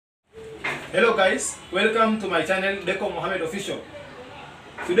Hello guys, welcome to my channel Deko Mohammed Official.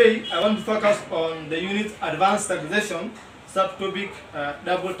 Today I want to focus on the unit Advanced Taxation, subtopic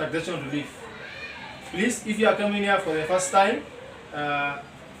Double Taxation Relief. Please, if you are coming here for the first time,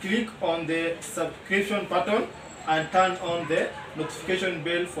 click on the subscription button and turn on the notification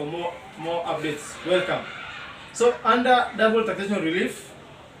bell for more updates. Welcome. So under Double Taxation Relief,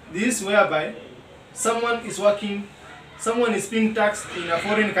 this is whereby someone is being taxed in a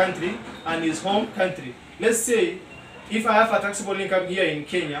foreign country and his home country. Let's say if I have a taxable income here in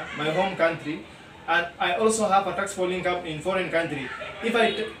Kenya, my home country, and I also have a taxable income in foreign country, if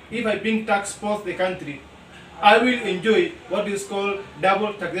I being taxed both the country, I will enjoy what is called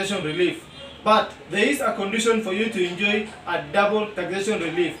double taxation relief. But there is a condition for you to enjoy a double taxation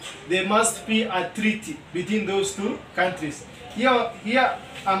relief. There must be a treaty between those two countries. Here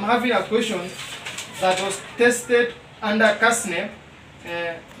I'm having a question that was tested under CASNE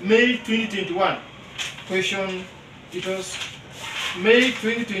May 2021. It was May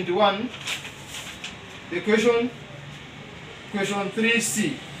 2021. The question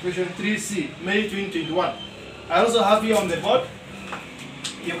 3C, May 2021. I also have here on the board.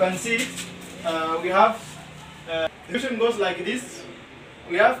 You can see it. We have the question goes like this.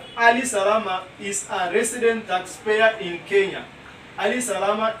 We have Ali Salama is a resident taxpayer in Kenya. Ali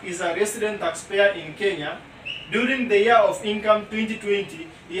Salama is a resident taxpayer in Kenya. During the year of income 2020,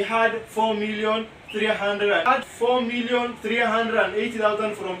 he had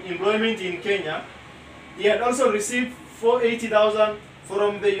 4,380,000 from employment in Kenya. He had also received 480,000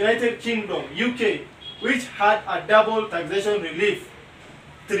 from the United Kingdom, UK, which had a double taxation relief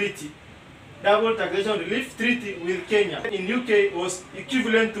treaty. Double taxation relief treaty with Kenya in UK was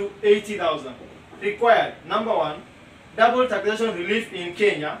equivalent to 80,000. Required, number 1, double taxation relief in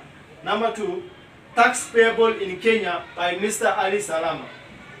Kenya. Number 2, tax payable in Kenya by Mr. Ali Salama.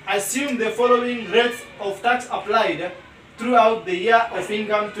 Assume the following rates of tax applied throughout the year of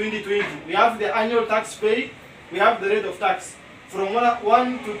income 2020. We have the annual tax paid, we have the rate of tax. From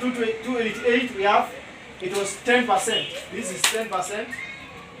 1 to 288, we have, it was 10%. This is 10%.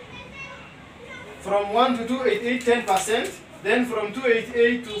 From 1 to 288, 10%. Then from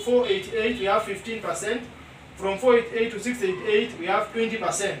 288 to 488, we have 15%. From 488 to 688, we have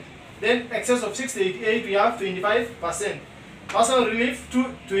 20%. Then excess of 688, we have 25%. Personal relief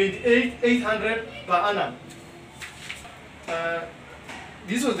to 28,800 per annum.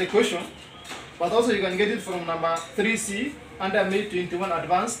 This was the question, but also you can get it from number 3C under May 21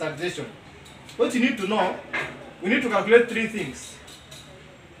 Advanced Taxation. What you need to know, we need to calculate three things.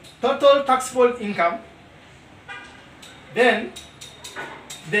 Total taxable income, then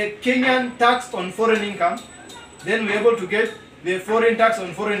the Kenyan tax on foreign income, then we're able to get the foreign tax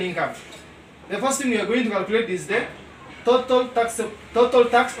on foreign income. The first thing we are going to calculate is the total tax on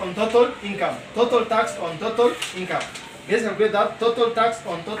total income. Total tax on total income. Let's calculate that total tax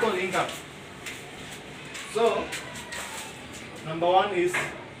on total income. So, number 1 is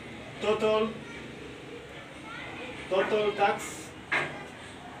total tax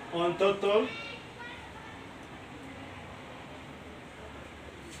on total.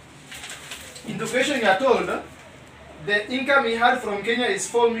 In the question you are told, the income he had from Kenya is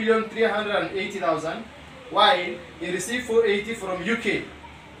 4,380,000, while he received 480 from UK.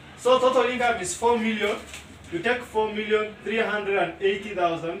 So total income is 4 million. You take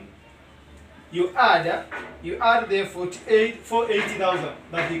 4,380,000. You add the 480,000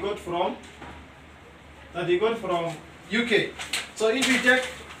 that he got from UK. So if you take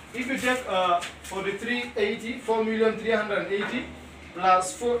 4,380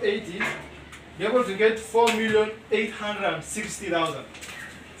 plus 480, you're able to get 4,860,000.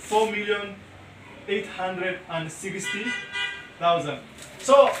 4,860,000.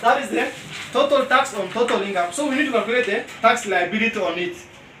 So that is the total tax on total income. So we need to calculate the tax liability on it.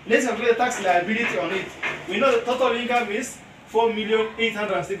 Let's calculate the tax liability on it. We know the total income is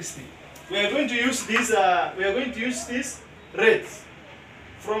 4,860,000. We are going to use this. These rates.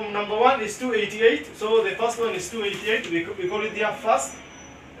 From number 1 is 288. So the first one is 288. We call it here first.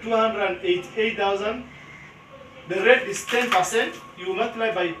 288,000. The rate is 10%. You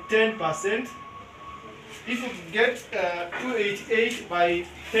multiply by 10%. If you get 288 by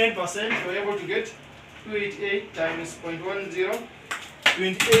 10%, you're able to get 288 times 0.10,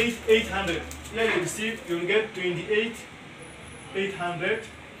 28,800. Here you will get 28,800.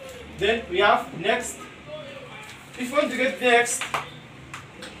 Then we have next. If you want to get next,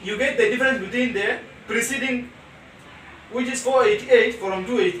 you get the difference between the preceding, which is 488 from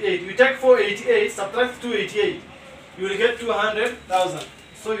 288. You take 488, subtract 288, you will get 200,000.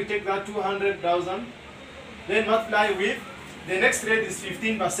 So you take that 200,000, then multiply with the next rate is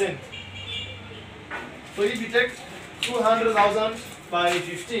 15%. So if you take 200,000 by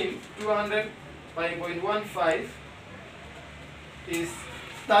 15, 200 by 0.15 is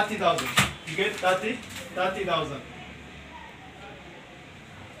 30,000. You get 30,000.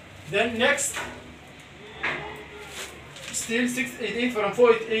 Then next, still 688 from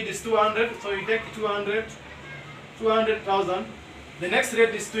 488 is 200. So you take 200,000. The next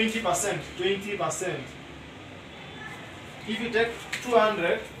rate is 20%. 20%. If you take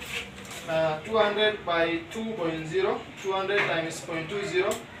 200 by 2.0, 200 times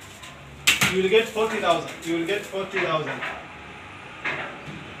 0.20, you will get 40,000. You will get 40,000.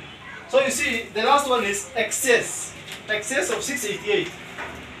 So you see, the last one is excess. Excess of 688.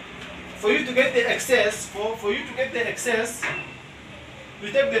 For you to get the excess, for you to get the excess,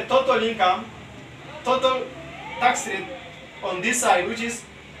 we take the total income, total tax rate on this side, which is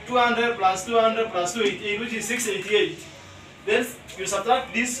 200 plus 200 plus 288, which is 688. Then you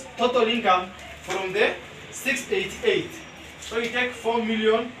subtract this total income from the 688. So you take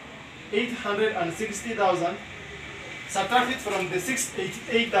 4,860,000, subtract it from the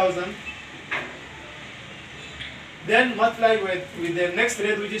 688,000, then multiply with the next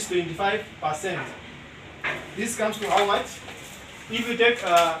rate, which is 25%. This comes to how much? If you take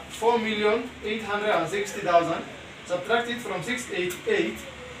 4,860,000, subtract it from 688,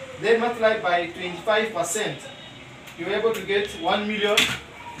 then multiply by 25%, you're able to get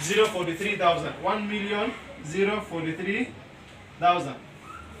 1,043,000. 1,043,000.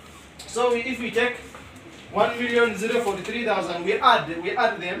 So if we take 1,043,000, we add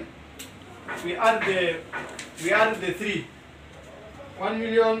them. We add the 3.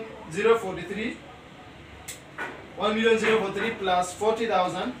 1,043. 1,043 plus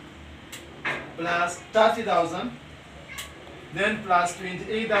 40,000 plus 30,000, then plus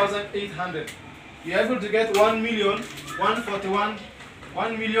 28,800. You're able to get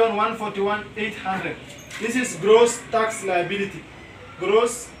 1,141,800. This is gross tax liability.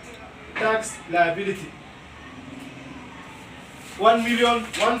 Gross tax liability.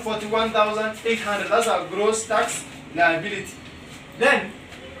 1,141,800. That's our gross tax liability. Then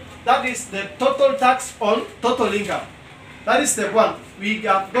that is the total tax on total income. That is step 1. We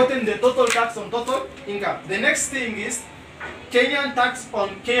have gotten the total tax on total income. The next thing is Kenyan tax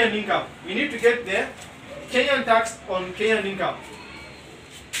on Kenyan income. We need to get the Kenyan tax on Kenyan income.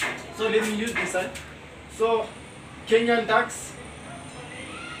 So let me use this side. So Kenyan tax,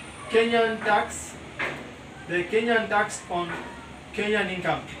 the Kenyan tax on Kenyan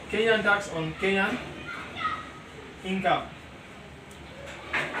income. Kenyan tax on Kenyan income.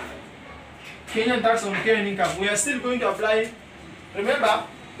 Kenyan tax on Kenyan income. We are still going to apply. Remember,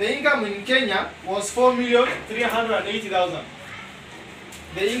 the income in Kenya was 4,380,000.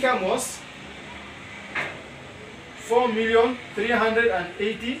 The income was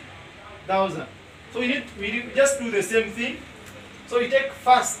 4,380,000. So we just do the same thing. So you take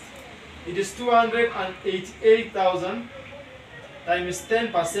first, it is 288,000 times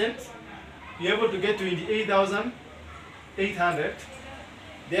 10%. You're able to get 28,800.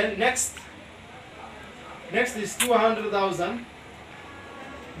 Then next is 200,000.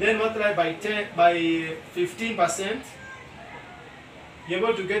 Then multiply by 15%. You're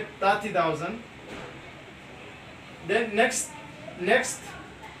able to get 30,000. Then next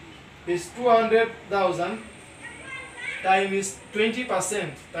is 200,000 times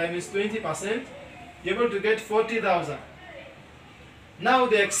 20%. You're able to get 40,000. Now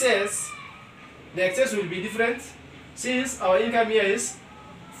the excess will be different, since our income here is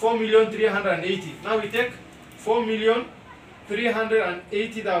 4,380,000. Now we take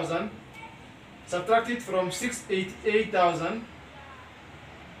 4,380,000, subtract it from 688,000,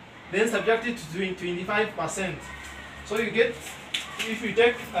 then subtract it to 25%. So you get, if you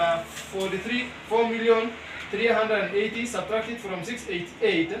take 4,380,000, subtract it from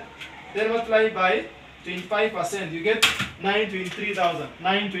 688, then multiply by 25%, you get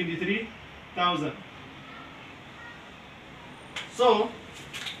 923,000. So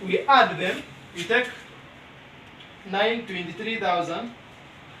we add them. We take 923,000.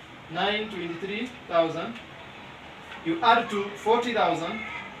 You add to 40,000,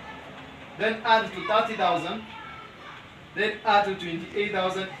 then add to 30,000, then add to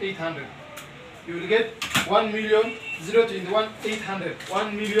 28,800. You will get 1,021,800.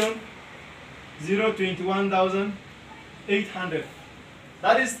 1,021,800.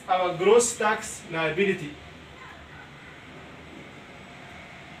 That is our gross tax liability.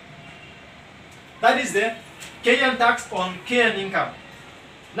 That is the Kenyan tax on Kenyan income.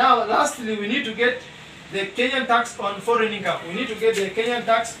 Now, lastly, we need to get the Kenyan tax on foreign income. We need to get the Kenyan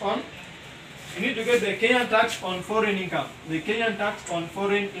tax on. We need to get the Kenyan tax on foreign income. The Kenyan tax on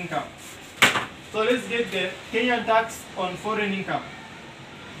foreign income. So let's get the Kenyan tax on foreign income.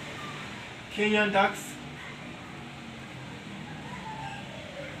 Kenyan tax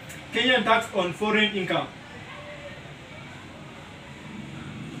on foreign income.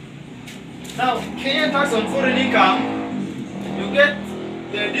 Now, Kenyan tax on foreign income, you get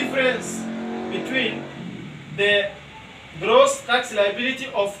the difference between the gross tax liability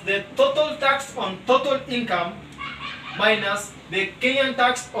of the total tax on total income minus the Kenyan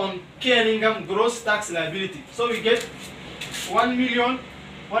tax on Kenyan income gross tax liability. So we get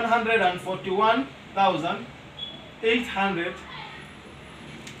 1,141,800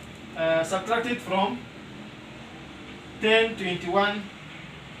 subtracted from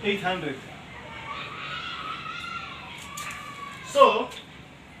 1021,800. So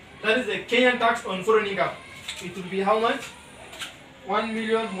that is the Kenyan tax on foreign income. It will be how much?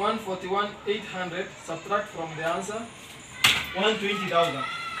 1,141,800 subtract from the answer 120,000.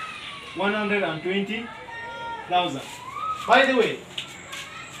 120,000. By the way,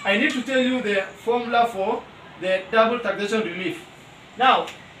 I need to tell you the formula for the double taxation relief. Now,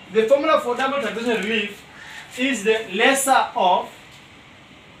 the formula for double taxation relief is the lesser of.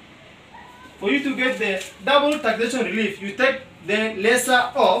 For you to get the double taxation relief, you take the lesser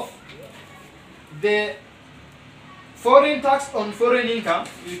of the foreign tax on foreign income.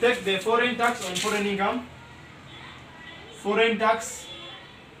 You take the foreign tax on foreign income, foreign tax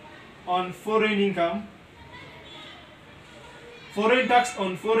on foreign income, foreign tax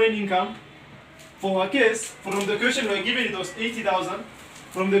on foreign income. For our case, from the question we were given, it was 80,000.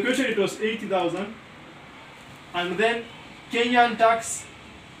 From the question, it was 80,000, and then Kenyan tax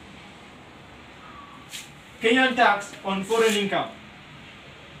on foreign income.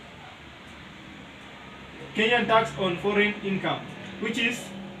 Kenyan tax on foreign income, which is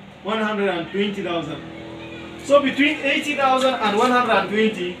 120,000. So between 80,000 and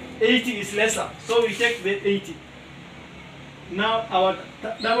 120, 80 is lesser. So we take the 80. Now our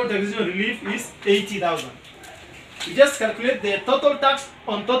double taxation relief is 80,000. You just calculate the total tax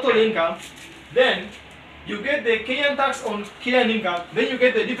on total income, then you get the Kenyan tax on Kenyan income, then you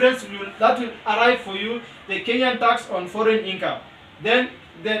get the difference that will arrive for you, the Kenyan tax on foreign income. Then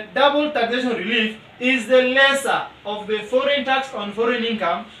the double taxation relief is the lesser of the foreign tax on foreign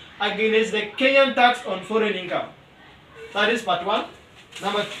income against the Kenyan tax on foreign income. That is part 1.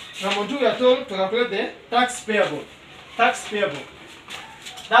 Number 2, we are told to calculate the tax payable. Tax payable.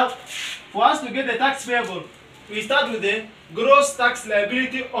 Now, for us to get the tax payable, we start with the gross tax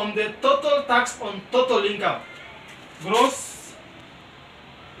liability on the total tax on total income. Gross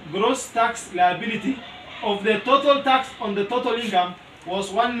tax liability of the total tax on the total income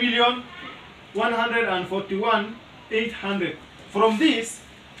was 1,141,800. From this,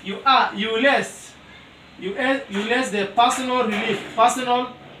 you less the personal relief.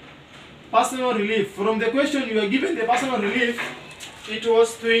 From the question you were given the personal relief, it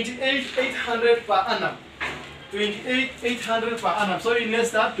was 28,800 per annum. 28,800 per annum. So we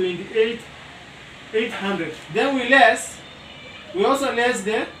less that 28,800. Then we also less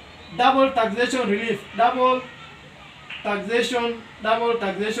the double taxation relief. Double taxation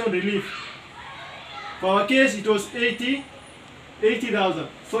relief. For our case, it was 80,000.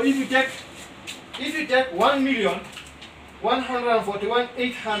 So if you take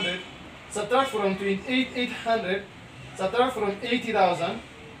 1,141,800 subtract from 28,800 subtract from 80,000,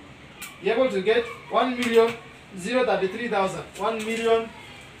 you're able to get 1,033,000.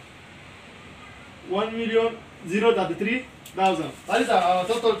 1,033,000. That is our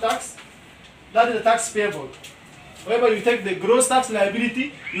total tax. That is the tax payable. However, you take the gross tax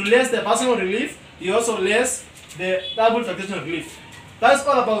liability, you less the personal relief, you also less the double taxation relief. That's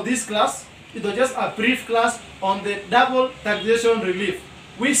all about this class. It was just a brief class on the double taxation relief.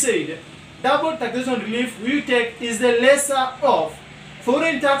 We said double taxation relief we take is the lesser of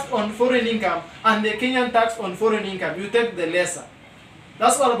foreign tax on foreign income and the Kenyan tax on foreign income. You take the lesser.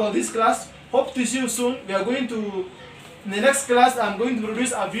 That's all about this class. Hope to see you soon. In the next class, I'm going to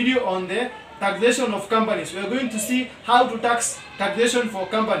produce a video on the taxation of companies. We are going to see how to taxation for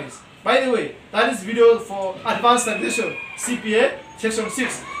companies. By the way, that is video for advanced taxation, CPA, section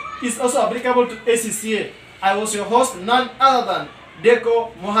 6. It's also applicable to ACCA. I was your host, none other than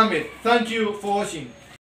Deko Mohammed. Thank you for watching.